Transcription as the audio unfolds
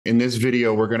In this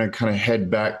video, we're going to kind of head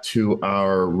back to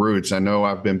our roots. I know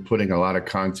I've been putting a lot of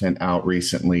content out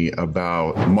recently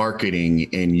about marketing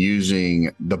and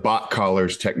using the bot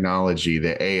callers technology,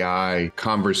 the AI,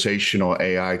 conversational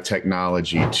AI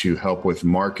technology to help with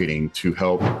marketing, to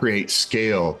help create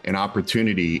scale and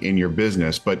opportunity in your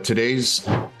business. But today's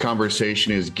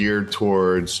conversation is geared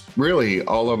towards really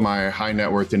all of my high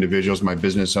net worth individuals, my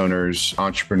business owners,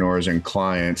 entrepreneurs, and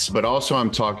clients. But also I'm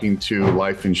talking to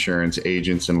life insurance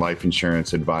agents and life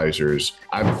insurance advisors.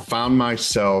 I've found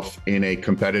myself in a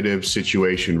competitive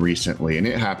situation recently, and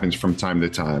it happens from time to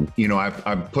time. You know,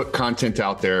 I've put content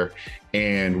out there,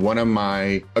 and one of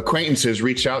my acquaintances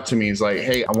reached out to me. He's like,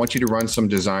 hey, I want you to run some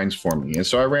designs for me. And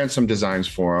so I ran some designs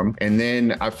for him. And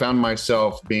then I found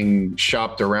myself being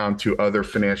shopped around to other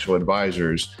financial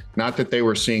advisors. Not that they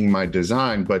were seeing my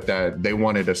design, but that they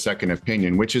wanted a second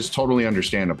opinion, which is totally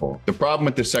understandable. The problem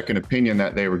with the second opinion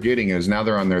that they were getting is now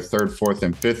they're on their third, fourth,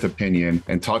 and fifth opinion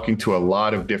and talking to a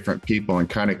lot of different people and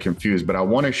kind of confused. But I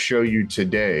want to show you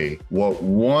today what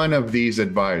one of these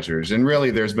advisors, and really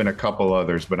there's been a couple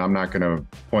others, but I'm not going to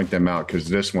point them out because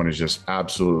this one is just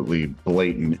absolutely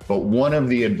blatant. But one of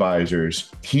the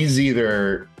advisors, he's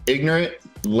either ignorant,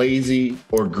 lazy,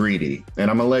 or greedy. And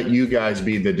I'm gonna let you guys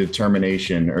be the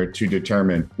determination or to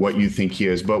determine what you think he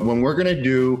is. But when we're gonna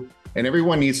do, and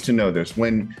everyone needs to know this,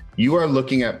 when you are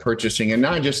looking at purchasing, and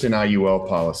not just an IUL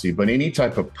policy, but any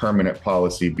type of permanent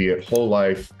policy, be it whole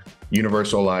life,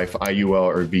 universal life, IUL,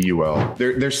 or VUL.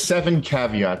 There's 7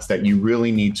 caveats that you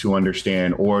really need to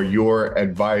understand, or your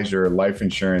advisor, life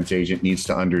insurance agent needs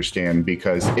to understand,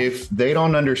 because if they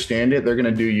don't understand it, they're gonna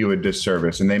do you a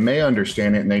disservice, and they may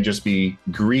understand it and they just be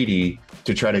greedy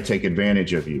to try to take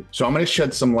advantage of you. So I'm gonna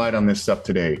shed some light on this stuff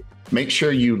today. Make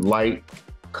sure you like,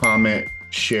 comment,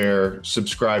 share,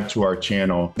 subscribe to our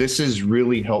channel. This is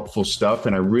really helpful stuff,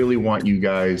 and I really want you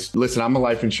guys, listen, I'm a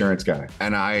life insurance guy,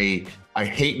 and I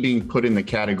hate being put in the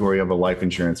category of a life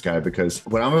insurance guy, because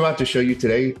what I'm about to show you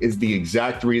today is the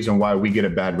exact reason why we get a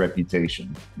bad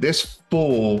reputation. This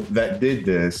fool that did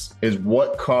this is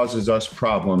what causes us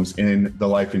problems in the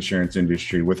life insurance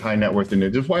industry with high net worth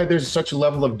individuals. Why there's such a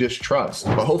level of distrust.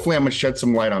 But hopefully I'm gonna shed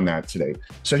some light on that today.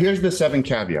 So here's the 7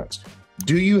 caveats.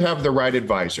 Do you have the right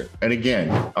advisor? And again,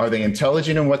 are they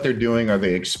intelligent in what they're doing? Are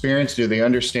they experienced? Do they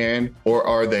understand? Or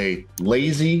are they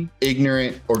lazy,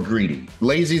 ignorant, or greedy?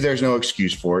 Lazy, there's no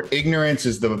excuse for it. Ignorance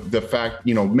is the fact,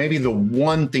 you know, maybe the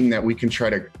one thing that we can try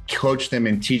to coach them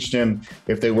and teach them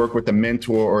if they work with a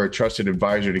mentor or a trusted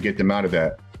advisor to get them out of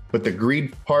that. But the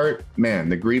greed part, man,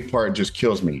 the greed part just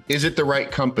kills me. Is it the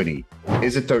right company?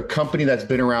 Is it the company that's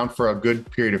been around for a good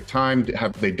period of time?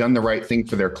 Have they done the right thing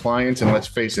for their clients? And let's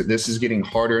face it, this is getting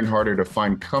harder and harder to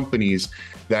find companies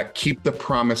that keep the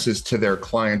promises to their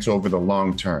clients over the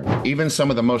long term. Even some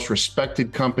of the most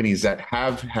respected companies that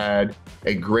have had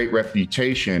a great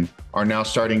reputation are now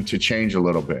starting to change a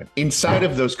little bit. Inside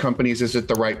of those companies, is it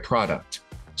the right product?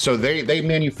 So they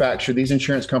manufacture, these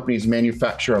insurance companies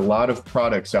manufacture a lot of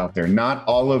products out there. Not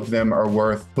all of them are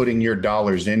worth putting your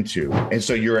dollars into. And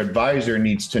so your advisor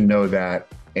needs to know that.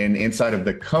 And inside of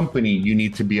the company, you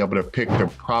need to be able to pick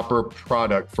the proper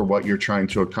product for what you're trying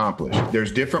to accomplish.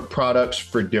 There's different products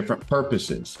for different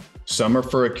purposes. Some are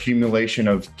for accumulation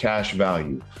of cash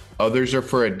value. Others are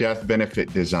for a death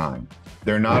benefit design.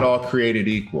 They're not all created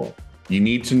equal. You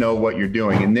need to know what you're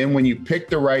doing. And then when you pick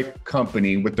the right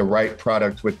company with the right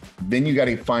product, then you got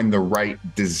to find the right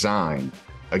design.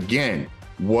 Again,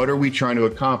 what are we trying to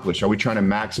accomplish? Are we trying to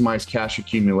maximize cash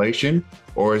accumulation,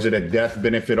 or is it a death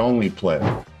benefit only play?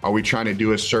 Are we trying to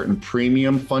do a certain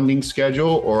premium funding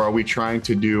schedule, or are we trying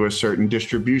to do a certain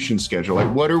distribution schedule?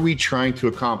 Like, what are we trying to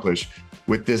accomplish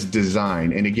with this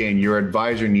design? And again, your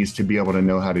advisor needs to be able to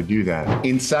know how to do that.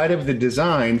 Inside of the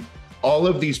design, all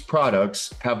of these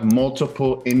products have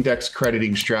multiple index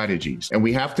crediting strategies, and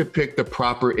we have to pick the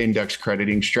proper index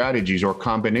crediting strategies or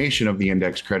combination of the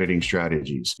index crediting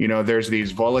strategies. You know, there's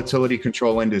these volatility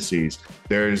control indices,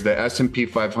 there's the S&P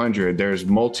 500, there's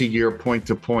multi-year point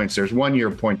to points, there's 1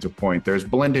 year point to point, there's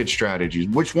blended strategies.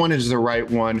 Which one is the right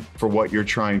one for what you're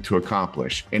trying to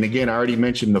accomplish? And again, I already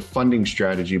mentioned the funding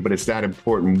strategy, but it's that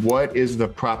important. What is the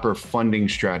proper funding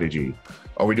strategy?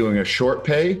 Are we doing a short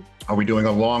pay? Are we doing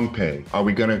a long pay? Are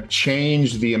we going to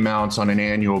change the amounts on an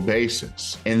annual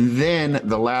basis? And then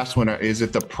the last one, is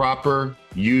it the proper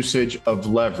usage of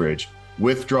leverage?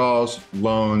 Withdrawals,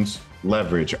 loans,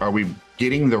 leverage. Are we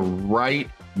getting the right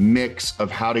mix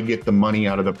of how to get the money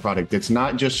out of the product? It's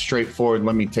not just straightforward,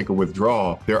 let me take a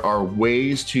withdrawal. There are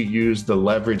ways to use the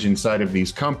leverage inside of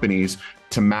these companies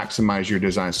to maximize your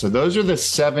design. So those are the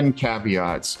 7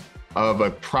 caveats of a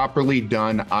properly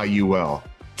done IUL.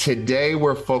 Today,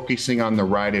 we're focusing on the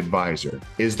right advisor.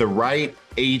 Is the right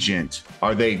agent,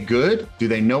 are they good? Do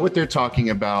they know what they're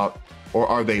talking about? Or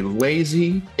are they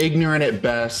lazy, ignorant at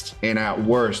best, and at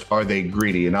worst, are they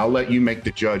greedy? And I'll let you make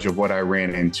the judge of what I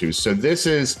ran into. So this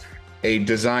is a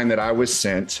design that I was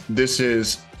sent. This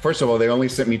is, first of all, they only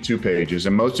sent me 2 pages,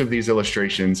 and most of these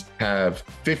illustrations have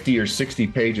 50 or 60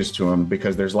 pages to them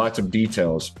because there's lots of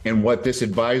details. And what this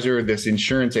advisor, this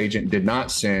insurance agent did not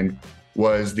send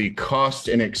was the cost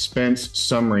and expense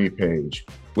summary page,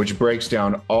 which breaks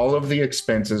down all of the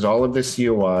expenses, all of the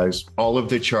COIs, all of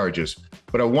the charges.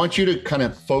 But I want you to kind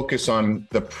of focus on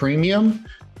the premium.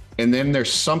 And then there's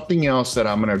something else that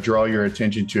I'm going to draw your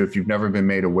attention to if you've never been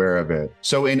made aware of it.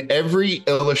 So in every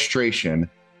illustration,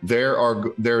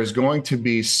 there is going to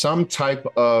be some type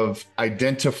of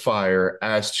identifier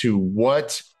as to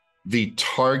what the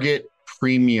target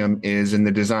premium is in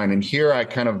the design. And here I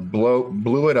kind of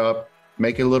blew it up,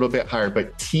 make it a little bit higher,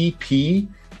 but TP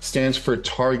stands for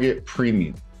target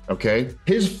premium, okay?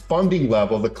 His funding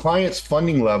level, the client's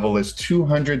funding level is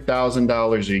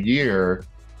 $200,000 a year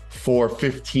for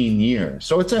 15 years.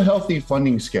 So it's a healthy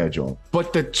funding schedule.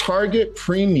 But the target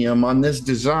premium on this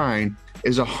design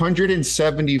is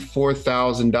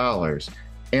 $174,000.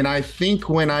 And I think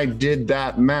when I did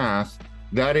that math,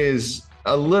 that is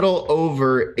a little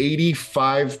over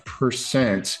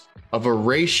 85% of a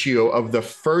ratio of the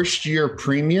first year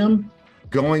premium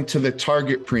going to the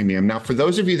target premium. Now, for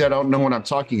those of you that don't know what I'm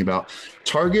talking about,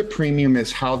 target premium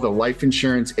is how the life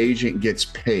insurance agent gets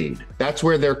paid. That's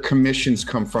where their commissions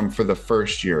come from for the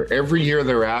first year. Every year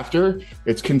thereafter,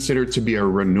 it's considered to be a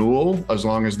renewal as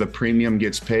long as the premium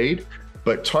gets paid.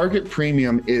 But target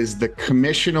premium is the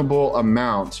commissionable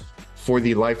amount for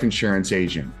the life insurance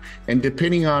agent. And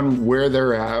depending on where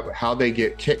they're at, how they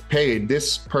get paid,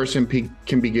 this person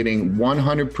can be getting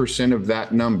 100% of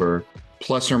that number,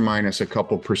 plus or minus a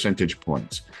couple percentage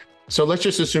points. So let's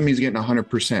just assume he's getting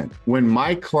 100%. When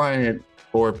my client,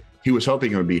 or he was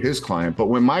hoping it would be his client, but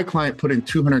when my client put in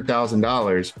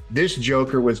 $200,000, this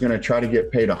joker was gonna try to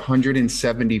get paid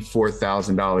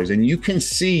 $174,000. And you can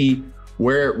see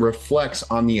where it reflects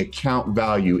on the account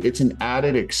value. It's an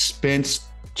added expense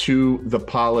to the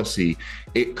policy.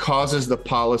 It causes the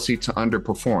policy to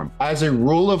underperform. As a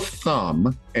rule of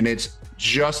thumb, and it's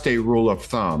just a rule of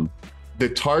thumb, the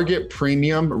target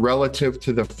premium relative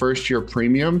to the first year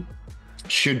premium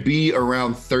should be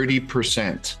around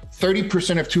 30%.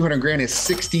 30% of 200 grand is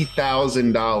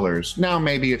 $60,000. Now,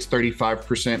 maybe it's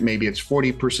 35%, maybe it's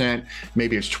 40%,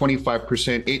 maybe it's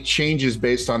 25%. It changes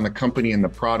based on the company and the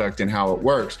product and how it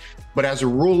works. But as a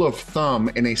rule of thumb,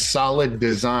 in a solid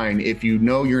design, if you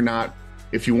know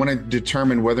if you want to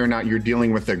determine whether or not you're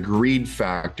dealing with a greed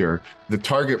factor, the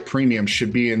target premium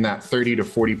should be in that 30 to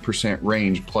 40%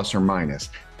 range, plus or minus.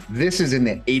 This is in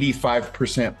the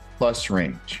 85% plus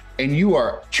range. And you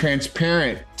are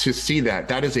transparent to see that.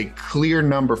 That is a clear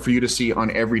number for you to see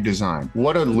on every design.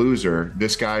 What a loser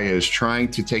this guy is, trying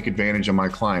to take advantage of my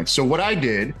clients. So what I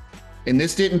did, and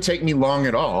this didn't take me long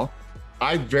at all,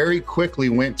 I very quickly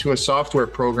went to a software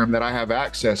program that I have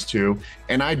access to,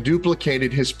 and I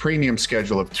duplicated his premium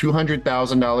schedule of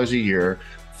 $200,000 a year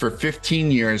for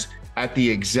 15 years at the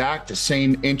exact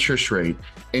same interest rate.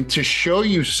 And to show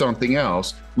you something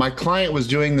else, my client was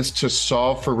doing this to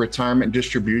solve for retirement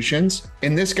distributions.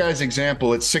 In this guy's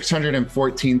example, it's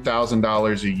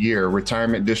 $614,000 a year,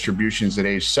 retirement distributions at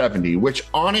age 70, which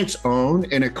on its own,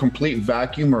 in a complete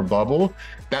vacuum or bubble,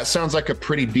 that sounds like a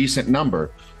pretty decent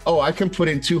number. Oh, I can put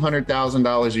in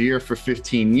 $200,000 a year for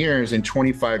 15 years, and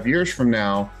 25 years from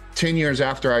now, 10 years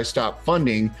after I stop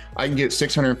funding, I can get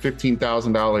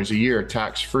 $615,000 a year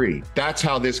tax-free. That's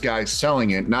how this guy's selling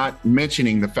it, not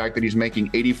mentioning the fact that he's making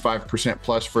 85%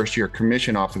 plus first year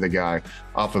commission off of the guy,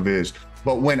 off of his.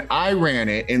 But when I ran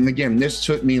it, and again, this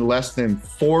took me less than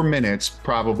 4 minutes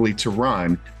probably to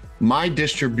run, my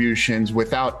distributions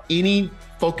without any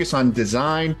focus on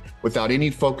design, without any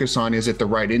focus on is it the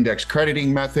right index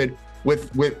crediting method,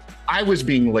 I was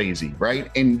being lazy,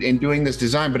 right? In doing this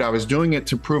design, but I was doing it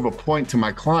to prove a point to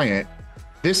my client.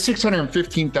 This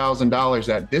 $615,000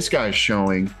 that this guy's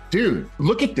showing, dude,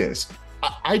 look at this.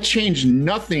 I changed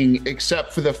nothing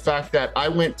except for the fact that I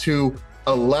went to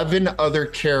 11 other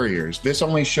carriers. This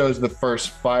only shows the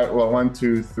first 5, well, 1,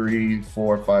 2, 3,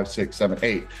 4, 5, 6, 7,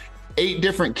 8. 8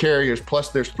 different carriers, plus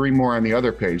there's 3 more on the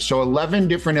other page. So 11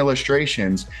 different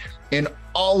illustrations, and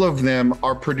all of them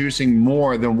are producing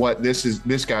more than what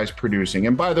this guy's producing.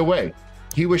 And by the way,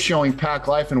 he was showing Pac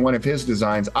Life in one of his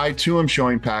designs. I too am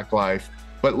showing Pac Life,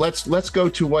 but let's go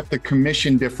to what the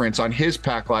commission difference on his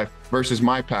Pac Life versus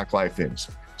my Pac Life is.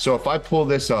 So if I pull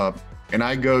this up, and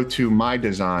I go to my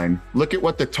design, look at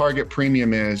what the target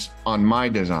premium is on my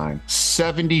design.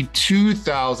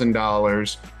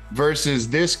 $72,000 versus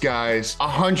this guy's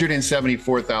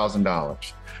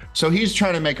 $174,000. So he's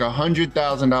trying to make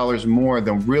 $100,000 more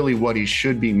than really what he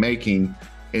should be making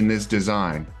in this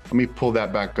design. Let me pull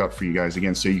that back up for you guys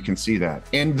again so you can see that.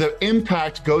 And the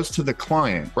impact goes to the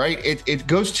client, right? It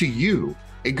goes to you.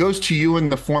 It goes to you in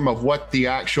the form of what the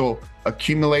actual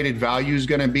accumulated value is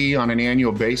going to be on an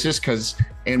annual basis,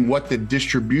 and what the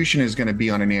distribution is going to be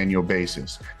on an annual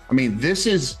basis. I mean, this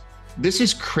is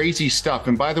crazy stuff.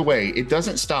 And by the way, it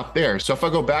doesn't stop there. So if I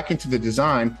go back into the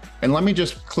design and let me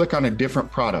just click on a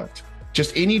different product,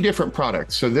 just any different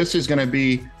product. So this is going to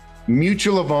be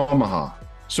Mutual of Omaha.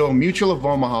 So Mutual of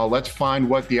Omaha, let's find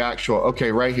what the actual,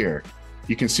 okay, right here.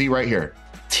 You can see right here,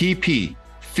 TP,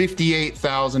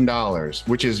 $58,000,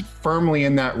 which is firmly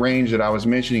in that range that I was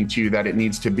mentioning to you that it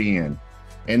needs to be in.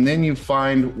 And then you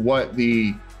find what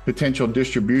the potential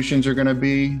distributions are going to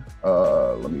be.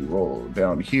 Let me roll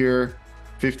down here.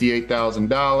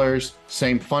 $58,000,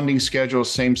 same funding schedule,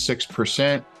 same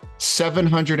 6%.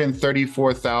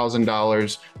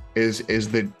 $734,000 is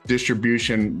the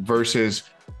distribution versus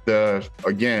the,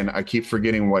 again, I keep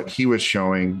forgetting what he was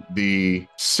showing, the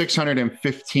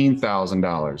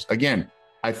 $615,000. Again,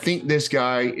 I think this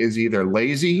guy is either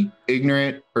lazy,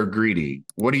 ignorant, or greedy.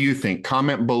 What do you think?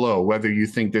 Comment below whether you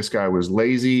think this guy was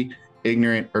lazy,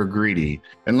 ignorant, or greedy.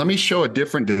 And let me show a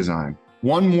different design.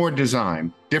 One more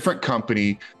design, different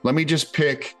company. Let me just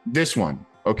pick this one.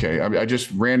 Okay, I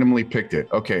just randomly picked it.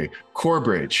 Okay,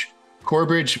 Corebridge.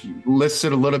 Corebridge lists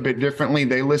it a little bit differently.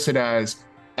 They list it as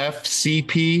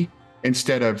FCP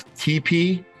instead of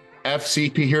TP.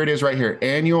 FCP, here it is right here.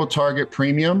 Annual target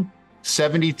premium,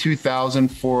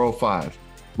 $72,405.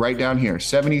 Right down here,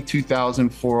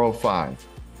 $72,405.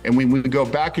 And when we go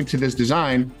back into this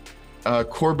design,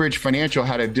 Corebridge Financial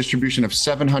had a distribution of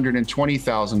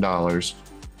 $720,000,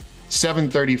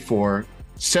 $734,000,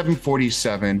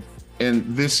 $747,000, and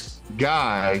this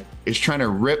guy is trying to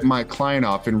rip my client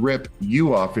off and rip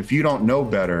you off if you don't know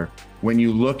better when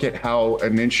you look at how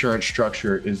an insurance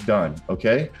structure is done,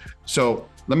 okay? So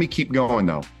let me keep going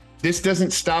though. This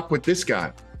doesn't stop with this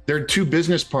guy. There are two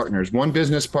business partners. One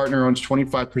business partner owns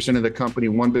 25% of the company.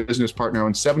 One business partner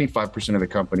owns 75% of the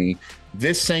company.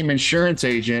 This same insurance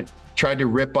agent tried to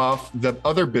rip off the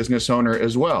other business owner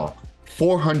as well.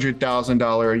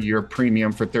 $400,000 a year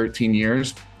premium for 13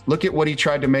 years. Look at what he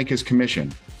tried to make his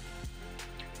commission.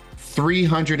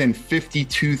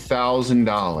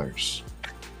 $352,000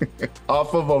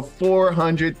 off of a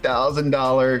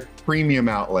 $400,000 premium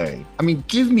outlay. I mean,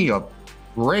 give me a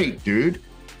break, dude.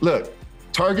 Look,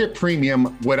 target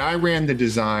premium, when I ran the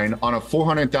design on a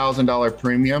 $400,000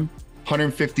 premium,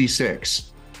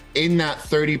 156 in that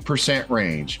 30%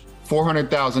 range. $400,000,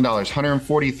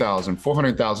 $140,000,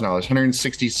 $400,000,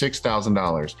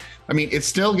 $166,000. I mean, it's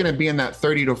still going to be in that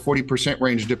 30 to 40%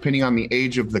 range, depending on the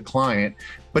age of the client.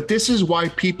 But this is why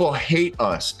people hate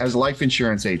us as life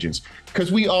insurance agents,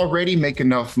 because we already make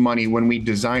enough money when we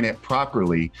design it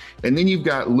properly. And then you've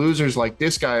got losers like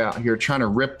this guy out here trying to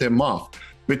rip them off.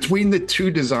 Between the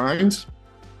two designs,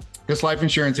 this life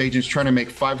insurance agent's trying to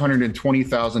make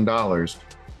 $520,000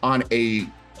 on a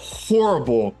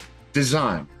horrible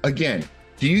design. Again,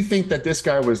 do you think that this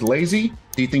guy was lazy?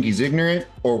 Do you think he's ignorant?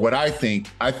 Or what I think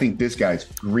this guy's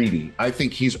greedy. I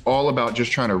think he's all about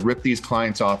just trying to rip these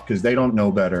clients off because they don't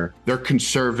know better. They're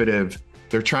conservative.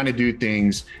 They're trying to do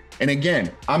things. And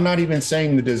again, I'm not even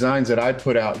saying the designs that I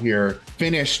put out here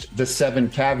finished the 7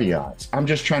 caveats. I'm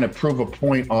just trying to prove a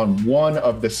point on one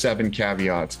of the 7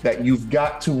 caveats that you've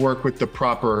got to work with the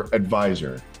proper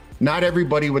advisor. Not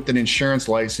everybody with an insurance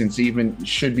license even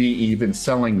should be even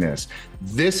selling this.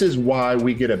 This is why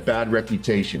we get a bad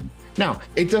reputation. Now,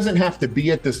 it doesn't have to be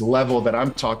at this level that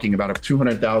I'm talking about of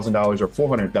 $200,000 or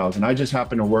 $400,000. I just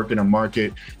happen to work in a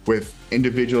market with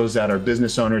individuals that are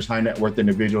business owners, high net worth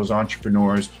individuals,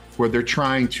 entrepreneurs, where they're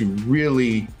trying to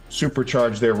really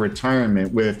supercharge their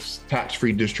retirement with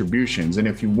tax-free distributions. And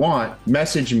if you want,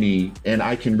 message me and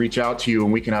I can reach out to you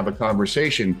and we can have a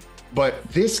conversation. But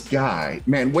this guy,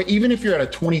 man, even if you're at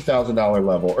a $20,000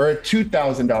 level or a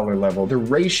 $2,000 level, the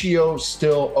ratio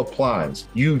still applies.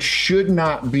 You should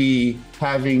not be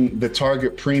having the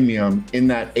target premium in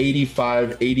that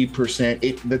 85,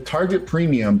 80%. The target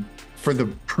premium for the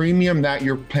premium that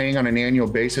you're paying on an annual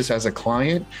basis as a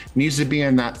client needs to be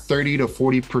in that 30 to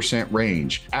 40%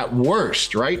 range at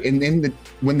worst, right? And then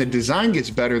when the design gets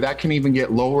better, that can even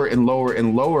get lower and lower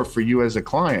and lower for you as a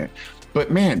client.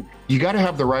 But man, you got to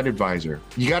have the right advisor.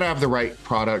 You got to have the right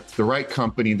product, the right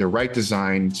company, the right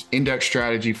designs, index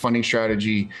strategy, funding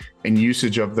strategy, and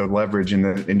usage of the leverage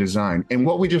in design. And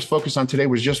what we just focused on today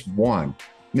was just one.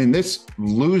 And this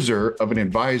loser of an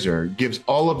advisor gives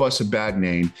all of us a bad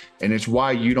name, and it's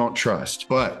why you don't trust.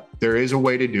 But there is a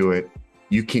way to do it.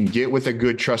 You can get with a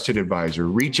good trusted advisor.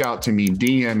 Reach out to me,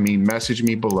 DM me, message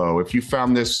me below. If you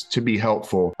found this to be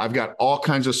helpful, I've got all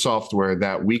kinds of software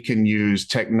that we can use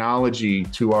technology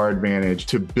to our advantage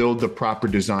to build the proper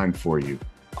design for you.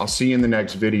 I'll see you in the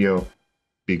next video.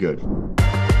 Be good.